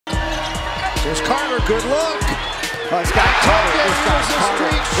Here's Carter, good look. This guy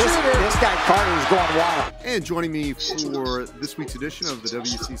Carter is going wild. And joining me for this week's edition of the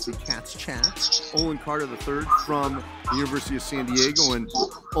WCC Katz Chat, Olin Carter III from the University of San Diego. And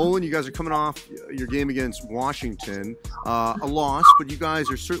Olin, you guys are coming off your game against Washington, a loss, but you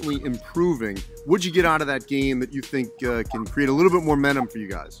guys are certainly improving. What'd you get out of that game that you think can create a little bit more momentum for you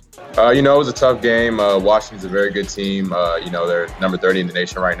guys? It was a tough game. Washington's a very good team. They're number 30 in the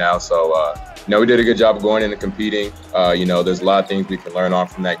nation right now. So, we did a good job of going in and competing. There's a lot of things we can learn on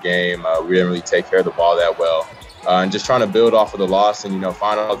from that game. We didn't really take care of the ball that well. And just trying to build off of the loss and,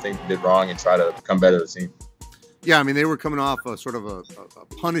 find all the things we did wrong and try to become better as a team. Yeah, I mean, they were coming off a sort of a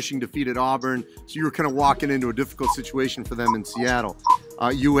punishing defeat at Auburn, so you were kind of walking into a difficult situation for them in Seattle.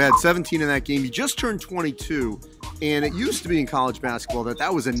 You had 17 in that game. You just turned 22, and it used to be in college basketball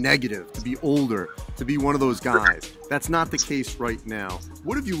that was a negative to be older, to be one of those guys. That's not the case right now.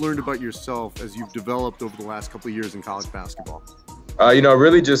 What have you learned about yourself as you've developed over the last couple of years in college basketball?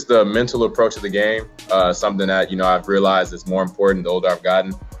 Really just the mental approach of the game, something that, I've realized is more important the older I've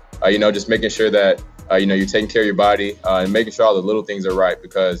gotten. Just making sure that, you're taking care of your body and making sure all the little things are right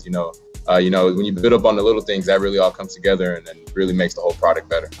because, when you build up on the little things, that really all comes together and then really makes the whole product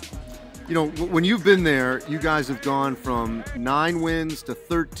better. When you've been there, you guys have gone from 9 wins to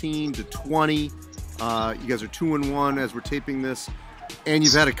 13 to 20. You guys are 2-1 as we're taping this, and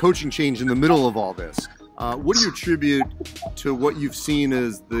you've had a coaching change in the middle of all this. What do you attribute to what you've seen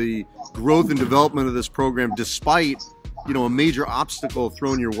as the growth and development of this program, despite, a major obstacle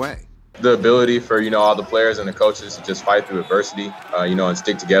thrown your way? The ability for, all the players and the coaches to just fight through adversity, and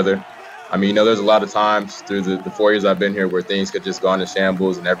stick together. I mean, there's a lot of times through the 4 years I've been here where things could just go into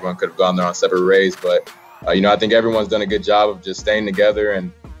shambles and everyone could have gone there on separate ways. But, I think everyone's done a good job of just staying together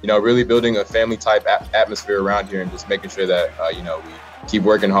and, really building a family-type atmosphere around here and just making sure that, we keep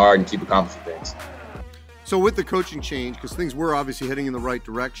working hard and keep accomplishing things. So with the coaching change, because things were obviously heading in the right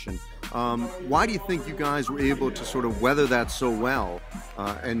direction, why do you think you guys were able to sort of weather that so well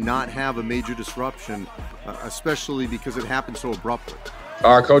and not have a major disruption, especially because it happened so abruptly?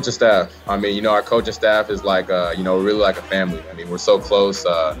 Our coaching staff. Our coaching staff is like, really like a family. I mean, we're so close.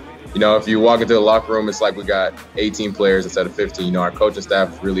 If you walk into the locker room, it's like we got 18 players instead of 15. Our coaching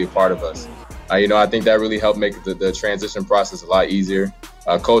staff is really a part of us. I think that really helped make the transition process a lot easier.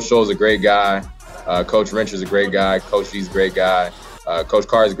 Coach Scholl's a great guy. Coach Wrench is a great guy. Coach G's a great guy. Coach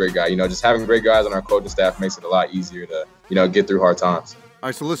Carr is a great guy. Just having great guys on our coaching staff makes it a lot easier to, get through hard times. All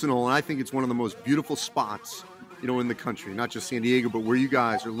right, so listen, Olin, I think it's one of the most beautiful spots, in the country, not just San Diego, but where you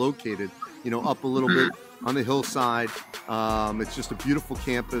guys are located, up a little bit on the hillside. It's just a beautiful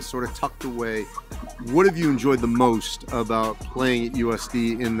campus, sort of tucked away. What have you enjoyed the most about playing at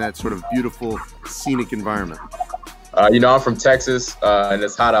USD in that sort of beautiful, scenic environment? I'm from Texas, and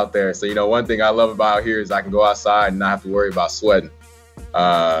it's hot out there. So, one thing I love about here is I can go outside and not have to worry about sweating.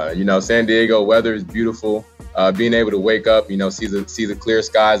 San Diego weather is beautiful. Being able to wake up, see the clear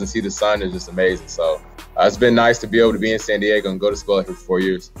skies and see the sun is just amazing. So it's been nice to be able to be in San Diego and go to school here for 4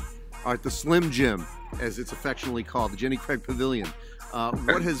 years. All right, the Slim Gym, as it's affectionately called, the Jenny Craig Pavilion.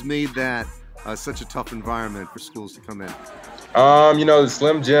 What has made that such a tough environment for schools to come in? The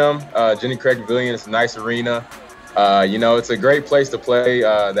Slim Gym, Jenny Craig Pavilion, it's a nice arena. It's a great place to play.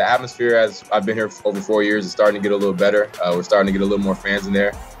 The atmosphere, as I've been here for over 4 years, is starting to get a little better. We're starting to get a little more fans in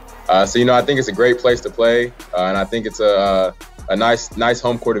there. I think it's a great place to play, and I think it's a nice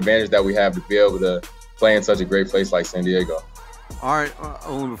home court advantage that we have to be able to play in such a great place like San Diego. All right,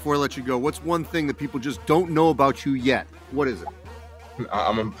 Olin, before I let you go, what's one thing that people just don't know about you yet? What is it?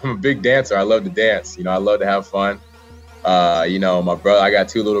 I'm a big dancer. I love to dance. I love to have fun. My brother, I got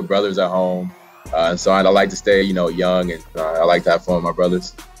 2 little brothers at home. And so I like to stay, young, and I like to have fun with my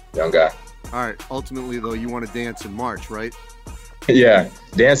brothers. Young guy. All right. Ultimately, though, you want to dance in March, right? Yeah.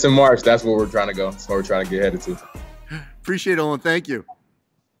 Dance in March. That's where we're trying to go. That's where we're trying to get headed to. Appreciate it, Olin. Thank you.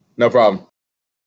 No problem.